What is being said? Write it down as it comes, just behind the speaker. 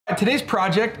Today's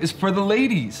project is for the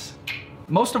ladies.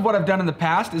 Most of what I've done in the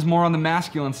past is more on the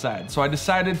masculine side, so I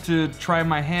decided to try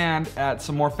my hand at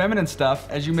some more feminine stuff,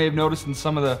 as you may have noticed in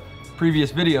some of the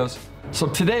previous videos. So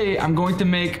today I'm going to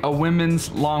make a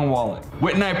women's long wallet.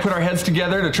 Whit and I put our heads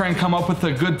together to try and come up with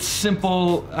a good,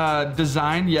 simple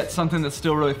design, yet something that's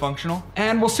still really functional.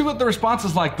 And we'll see what the response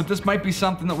is like, but this might be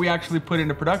something that we actually put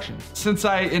into production. Since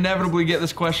I inevitably get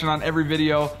this question on every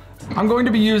video, I'm going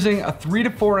to be using a 3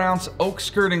 to 4 ounce oak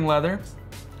skirting leather,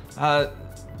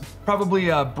 probably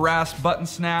a brass button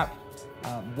snap,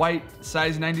 white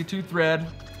size 92 thread,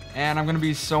 and I'm gonna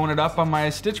be sewing it up on my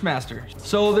Stitchmaster.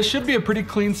 So this should be a pretty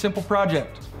clean, simple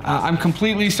project. I'm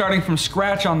completely starting from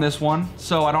scratch on this one,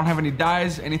 so I don't have any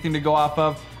dies, anything to go off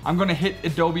of. I'm gonna hit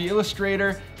Adobe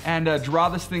Illustrator and draw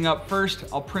this thing up first.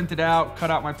 I'll print it out,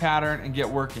 cut out my pattern, and get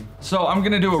working. So I'm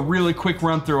gonna do a really quick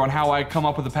run through on how I come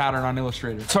up with a pattern on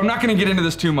Illustrator. So I'm not gonna get into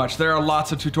this too much. There are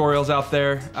lots of tutorials out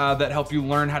there that help you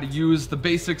learn how to use the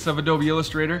basics of Adobe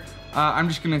Illustrator. I'm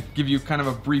just gonna give you kind of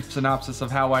a brief synopsis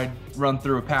of how I run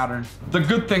through a pattern. The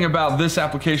good thing about this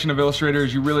application of Illustrator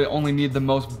is you really only need the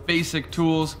most basic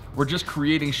tools. We're just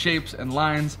creating shapes and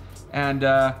lines and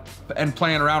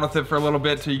playing around with it for a little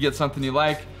bit till you get something you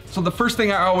like. So the first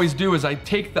thing I always do is I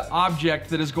take the object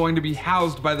that is going to be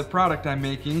housed by the product I'm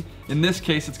making. In this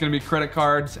case, it's gonna be credit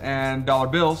cards and dollar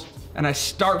bills. And I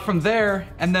start from there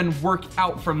and then work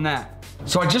out from that.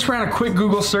 So I just ran a quick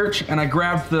Google search and I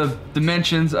grabbed the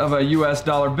dimensions of a US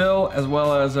dollar bill as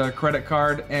well as a credit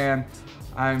card, and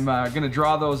I'm gonna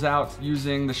draw those out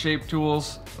using the shape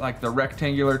tools, like the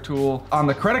rectangular tool. On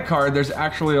the credit card, there's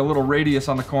actually a little radius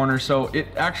on the corner, so it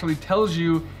actually tells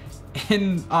you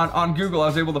on Google, I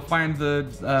was able to find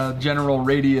the general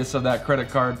radius of that credit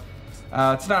card.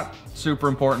 It's not super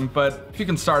important, but if you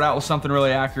can start out with something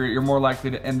really accurate, you're more likely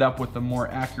to end up with a more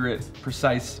accurate,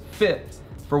 precise fit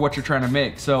for what you're trying to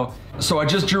make. So I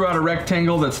just drew out a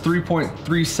rectangle that's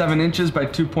 3.37 inches by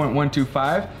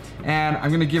 2.125, and I'm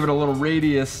gonna give it a little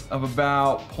radius of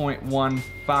about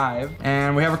 0.15,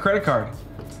 and we have a credit card.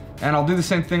 And I'll do the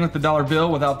same thing with the dollar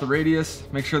bill without the radius,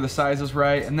 make sure the size is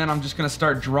right, and then I'm just gonna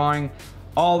start drawing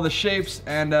all the shapes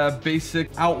and a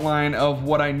basic outline of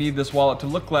what I need this wallet to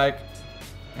look like.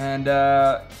 And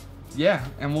yeah,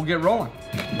 and we'll get rolling.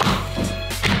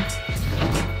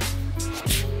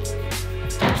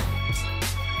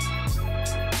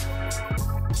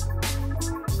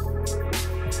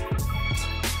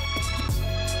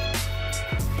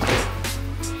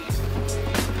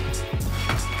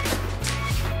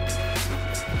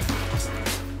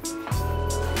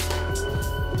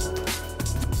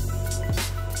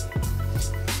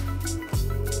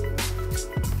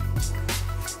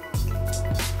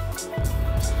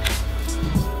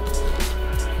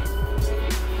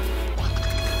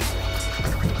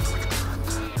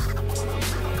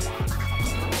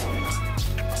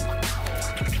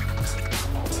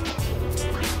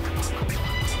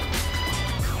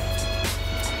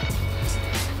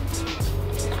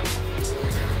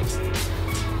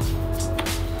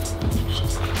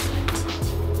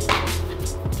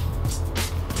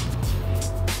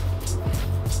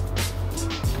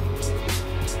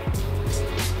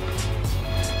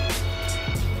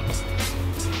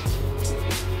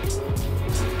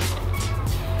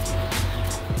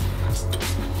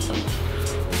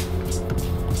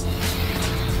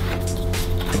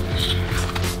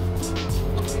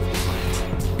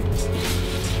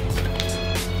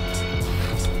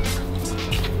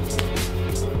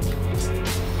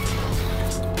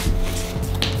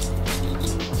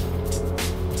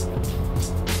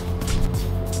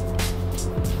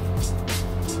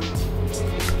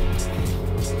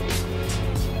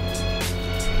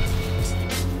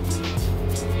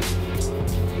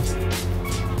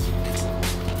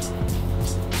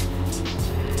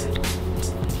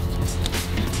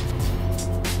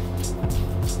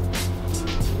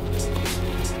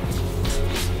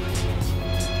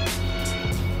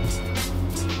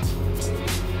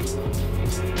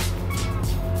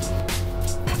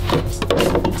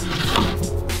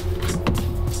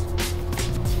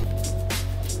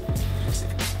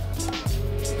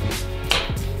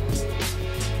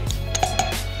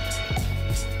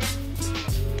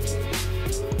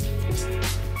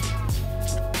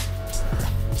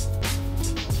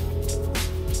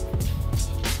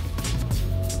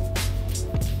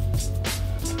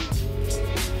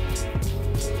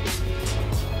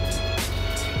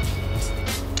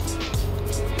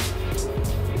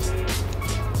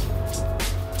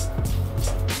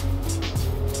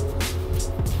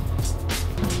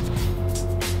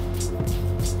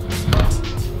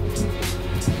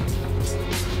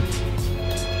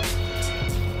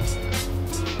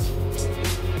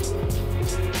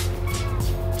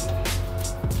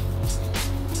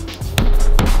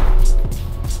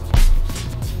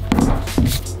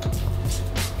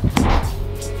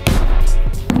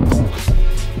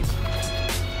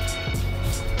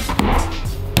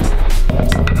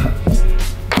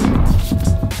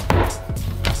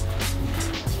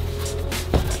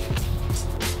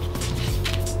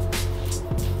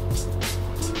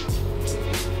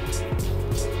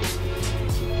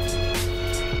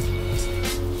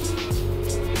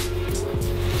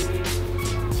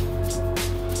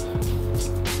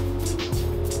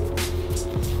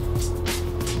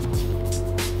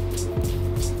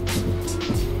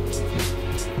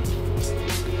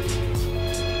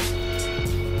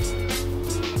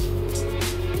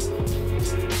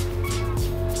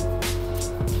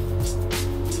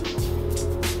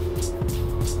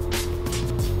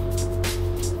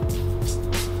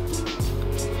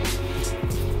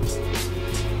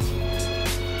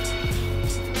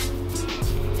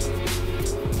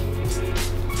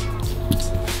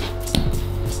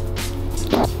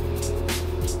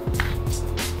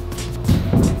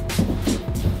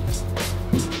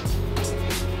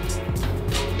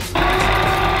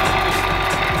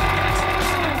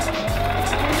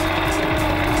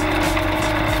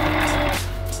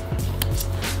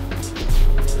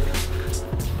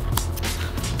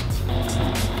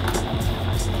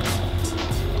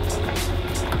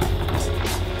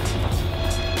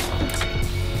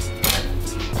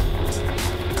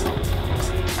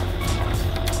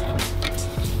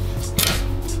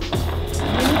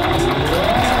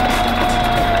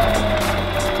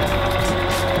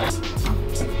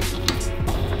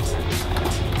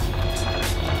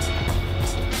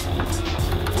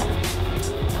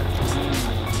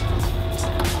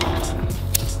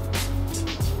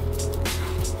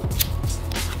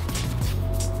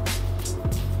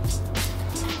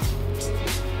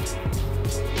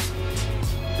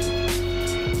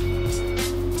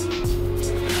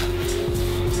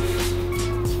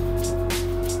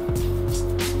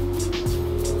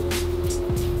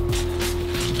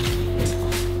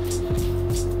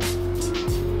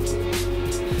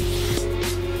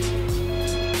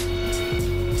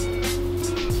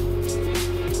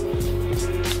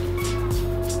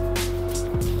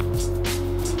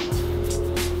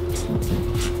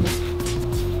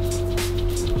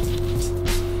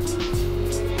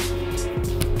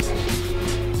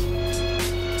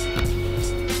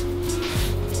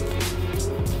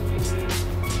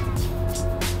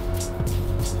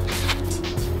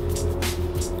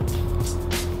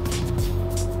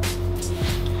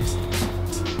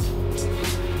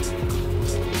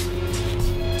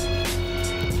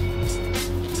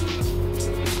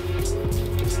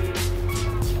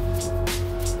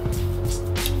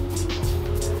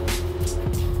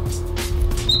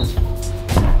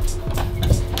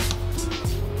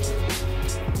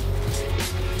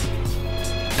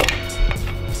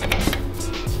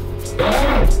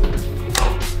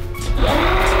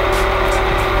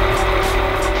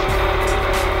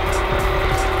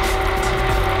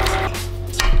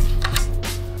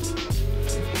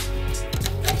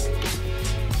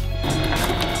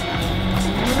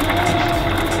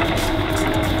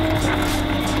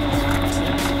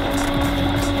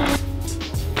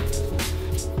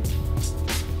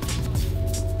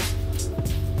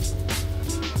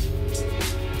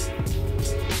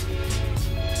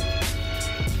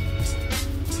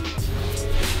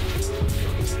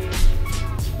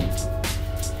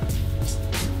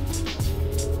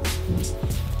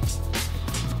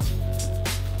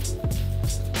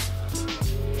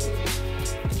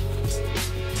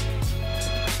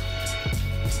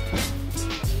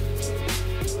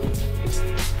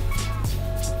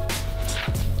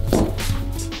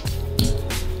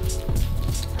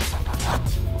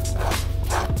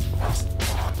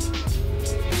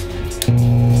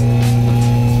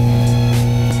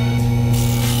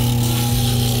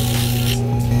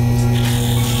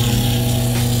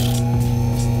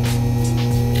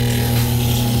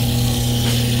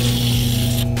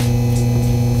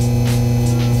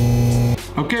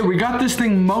 Okay, we got this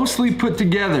thing mostly put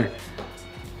together.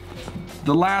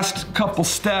 The last couple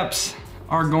steps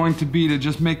are going to be to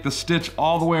just make the stitch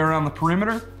all the way around the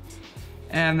perimeter,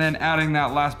 and then adding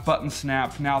that last button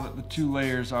snap now that the two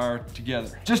layers are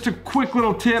together. Just a quick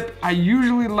little tip, I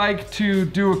usually like to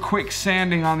do a quick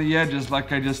sanding on the edges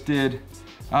like I just did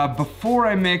before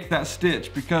I make that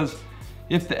stitch, because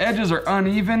if the edges are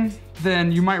uneven,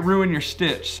 then you might ruin your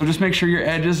stitch. So just make sure your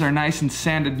edges are nice and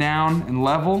sanded down and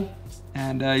level,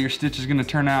 and your stitch is gonna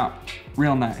turn out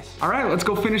real nice. All right, let's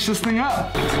go finish this thing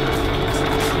up.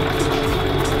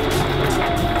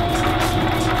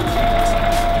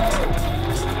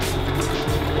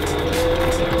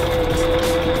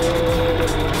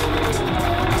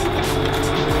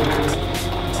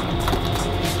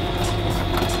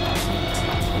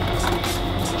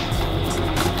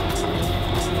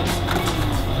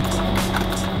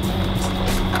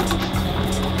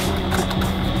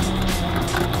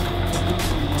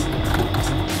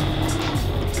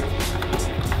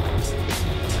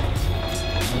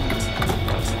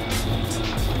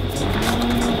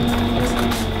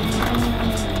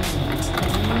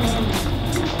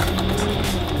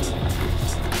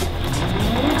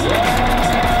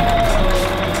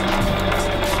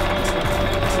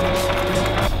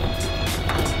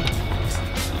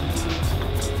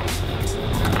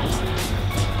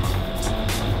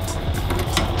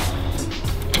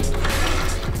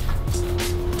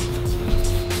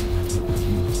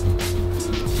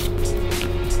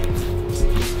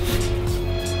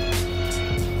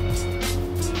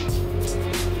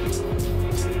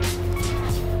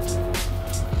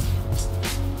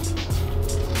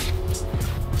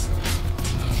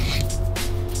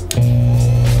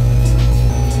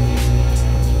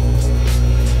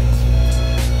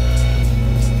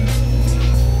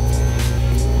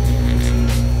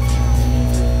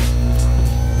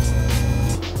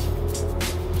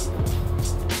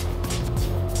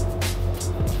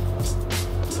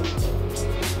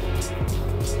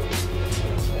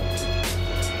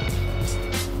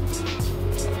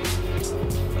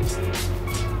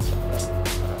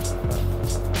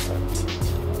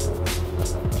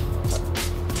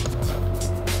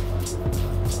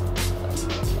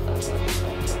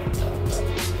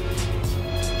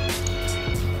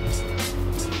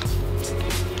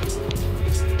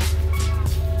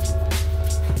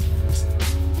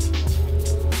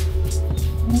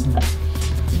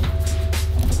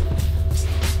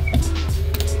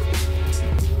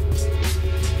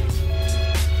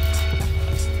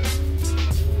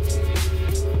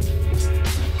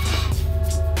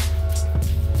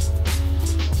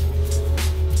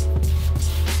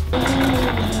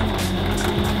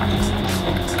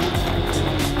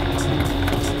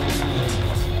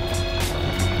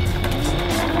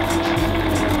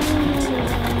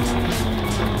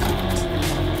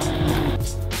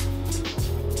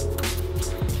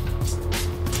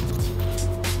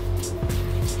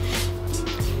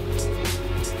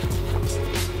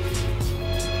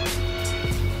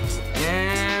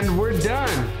 And we're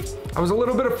done. I was a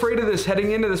little bit afraid of this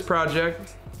heading into this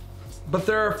project, but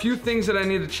there are a few things that I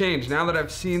need to change now that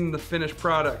I've seen the finished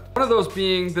product. One of those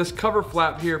being this cover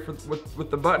flap here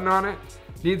with the button on it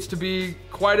needs to be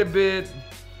quite a bit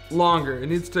longer. It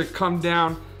needs to come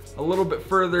down a little bit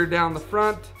further down the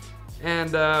front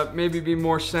and maybe be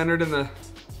more centered in the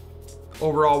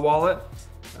overall wallet.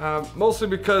 Mostly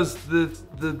because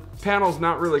the panel's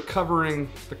not really covering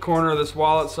the corner of this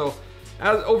wallet, so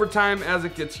over time, as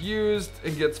it gets used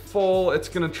and gets full, it's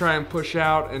gonna try and push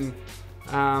out, and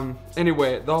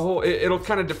anyway, it'll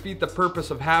kind of defeat the purpose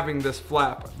of having this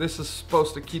flap. This is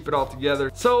supposed to keep it all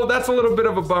together. So that's a little bit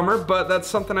of a bummer, but that's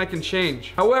something I can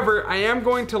change. However, I am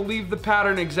going to leave the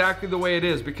pattern exactly the way it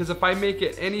is, because if I make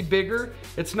it any bigger,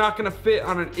 it's not gonna fit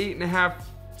on an 8.5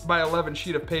 by 11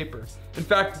 sheet of paper. In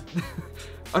fact,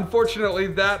 unfortunately,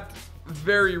 that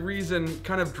very reason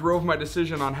kind of drove my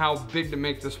decision on how big to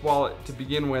make this wallet to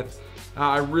begin with.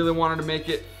 I really wanted to make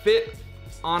it fit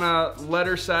on a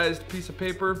letter-sized piece of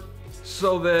paper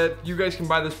so that you guys can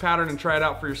buy this pattern and try it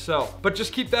out for yourself. But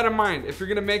just keep that in mind. If you're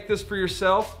gonna make this for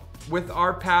yourself with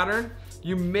our pattern,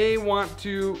 you may want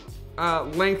to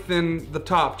lengthen the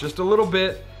top just a little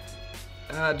bit,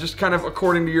 just kind of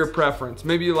according to your preference.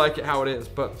 Maybe you like it how it is,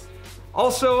 but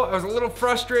also, I was a little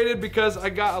frustrated because I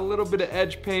got a little bit of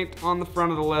edge paint on the front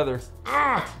of the leather.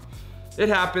 It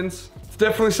happens. It's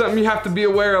definitely something you have to be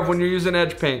aware of when you're using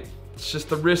edge paint. It's just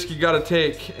the risk you gotta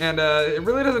take. And it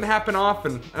really doesn't happen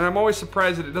often. And I'm always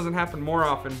surprised that it doesn't happen more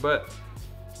often, but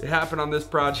it happened on this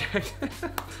project.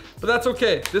 But that's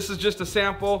okay. This is just a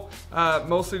sample.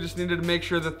 Mostly just needed to make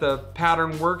sure that the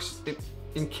pattern works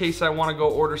in case I wanna go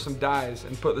order some dies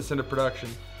and put this into production.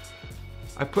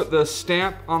 I put the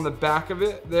stamp on the back of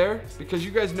it there because you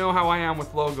guys know how I am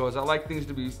with logos. I like things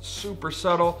to be super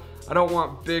subtle. I don't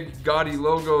want big gaudy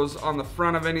logos on the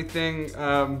front of anything.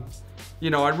 You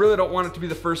know, I really don't want it to be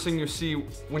the first thing you see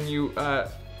when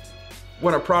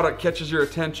when a product catches your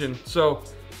attention. So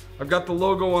I've got the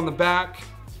logo on the back.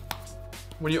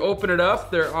 When you open it up,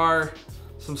 there are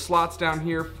some slots down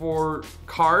here for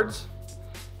cards.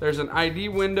 There's an ID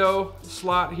window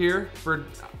slot here for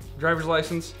driver's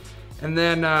license. And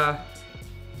then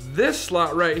this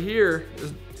slot right here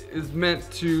is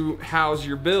meant to house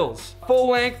your bills.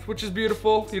 Full length, which is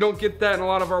beautiful. You don't get that in a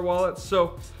lot of our wallets.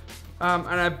 So, and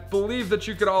I believe that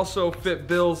you could also fit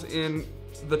bills in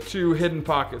the 2 hidden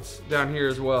pockets down here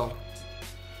as well.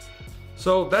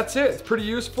 So that's it, it's pretty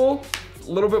useful. A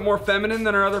little bit more feminine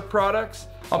than our other products.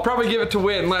 I'll probably give it to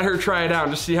Whit and let her try it out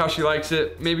and just see how she likes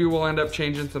it. Maybe we'll end up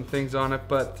changing some things on it,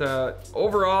 but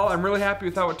overall, I'm really happy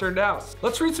with how it turned out.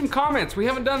 Let's read some comments. We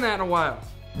haven't done that in a while.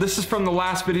 This is from the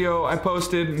last video I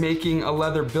posted, making a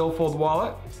leather billfold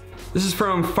wallet. This is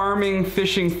from Farming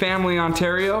Fishing Family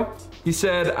Ontario. He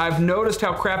said, I've noticed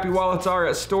how crappy wallets are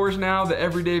at stores now, the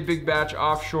everyday big batch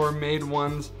offshore made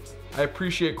ones. I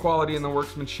appreciate quality in the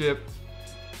workmanship.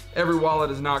 Every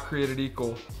wallet is not created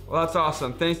equal. Well, that's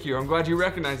awesome, thank you. I'm glad you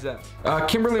recognize that.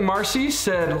 Kimberly Marcy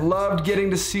said, loved getting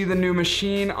to see the new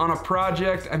machine on a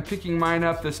project. I'm picking mine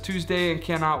up this Tuesday and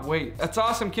cannot wait. That's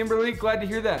awesome, Kimberly, glad to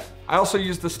hear that. I also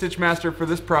used the Stitchmaster for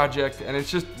this project and it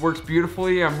just works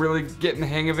beautifully. I'm really getting the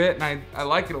hang of it and I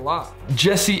like it a lot.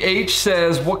 Jesse H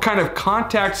says, what kind of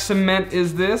contact cement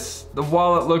is this? The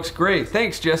wallet looks great.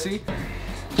 Thanks, Jesse.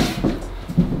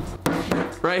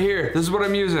 Right here, this is what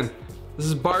I'm using. This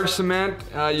is barge cement.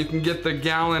 You can get the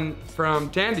gallon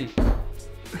from Tandy.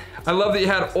 I love that you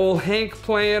had Old Hank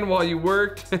playing while you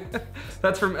worked.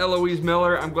 That's from Eloise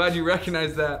Miller. I'm glad you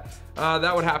recognize that.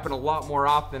 That would happen a lot more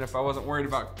often if I wasn't worried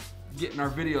about getting our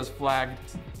videos flagged.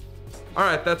 All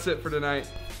right, that's it for tonight.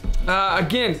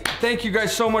 Again, thank you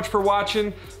guys so much for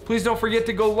watching. Please don't forget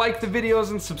to go like the videos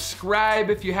and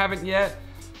subscribe if you haven't yet.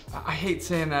 I hate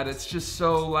saying that, it's just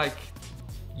so like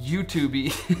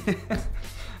YouTube-y.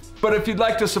 But if you'd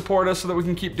like to support us so that we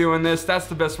can keep doing this, that's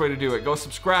the best way to do it. Go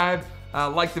subscribe,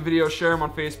 like the video, share them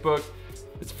on Facebook.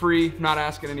 It's free, not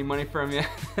asking any money from you.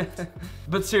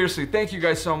 But seriously, thank you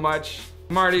guys so much.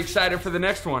 I'm already excited for the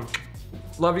next one.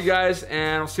 Love you guys,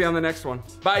 and I'll see you on the next one.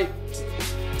 Bye.